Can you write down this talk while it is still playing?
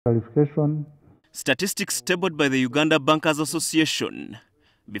qualification. Statistics tabled by the Uganda Bankers Association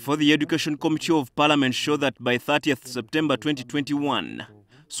before the Education Committee of Parliament show that by 30th September 2021,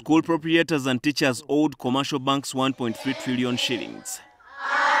 school proprietors and teachers owed commercial banks 1.3 trillion shillings.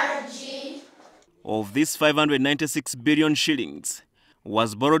 Of this, 596 billion shillings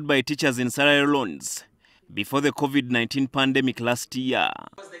was borrowed by teachers in salary loans before the COVID-19 pandemic last year.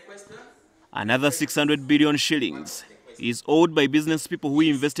 Another 600 billion shillings is owed by business people who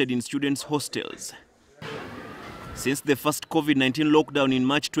invested in students' hostels. Since the first COVID-19 lockdown in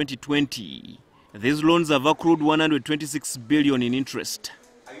March 2020, these loans have accrued 126 billion in interest.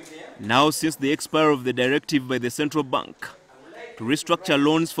 Now, since the expiry of the directive by the central bank to restructure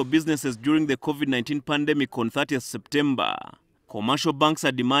loans for businesses during the COVID-19 pandemic on 30th September, commercial banks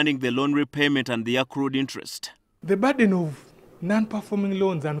are demanding the loan repayment and the accrued interest. The burden of non-performing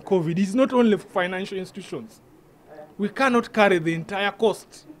loans and COVID is not only for financial institutions. We cannot carry the entire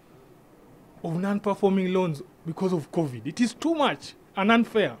cost of non-performing loans because of COVID. It is too much and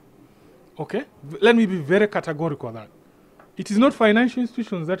unfair. Okay? Let me be very categorical on that. It is not financial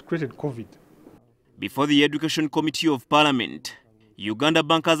institutions that created COVID. Before the Education Committee of Parliament, Uganda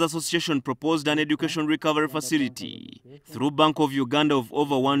Bankers Association proposed an education recovery facility through Bank of Uganda of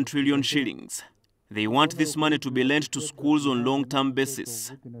over 1 trillion shillings. They want this money to be lent to schools on long-term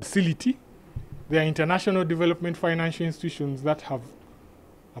basis. Facility. There are international development financial institutions that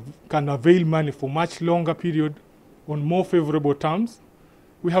can avail money for much longer period on more favorable terms.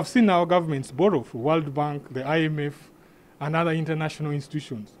 We have seen our governments borrow for World Bank, the IMF, and other international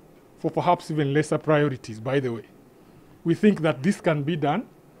institutions for perhaps even lesser priorities, by the way. We think that this can be done,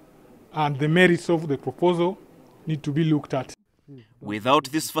 and the merits of the proposal need to be looked at. Without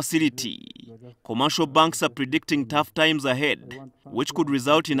this facility, commercial banks are predicting tough times ahead, which could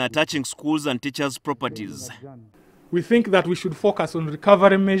result in attaching schools and teachers' properties. We think that we should focus on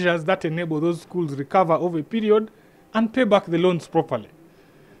recovery measures that enable those schools recover over a period and pay back the loans properly.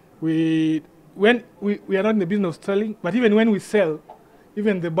 We are not in the business of selling, but even when we sell,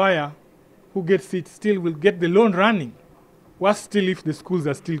 even the buyer who gets it still will get the loan running. Worse still if the schools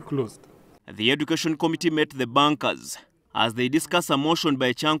are still closed. The Education Committee met the bankers as they discuss a motion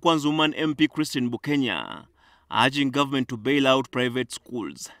by Chankwan's woman MP Christine Bukenya urging government to bail out private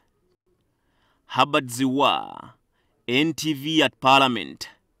schools. Habad Ziwa, NTV at Parliament.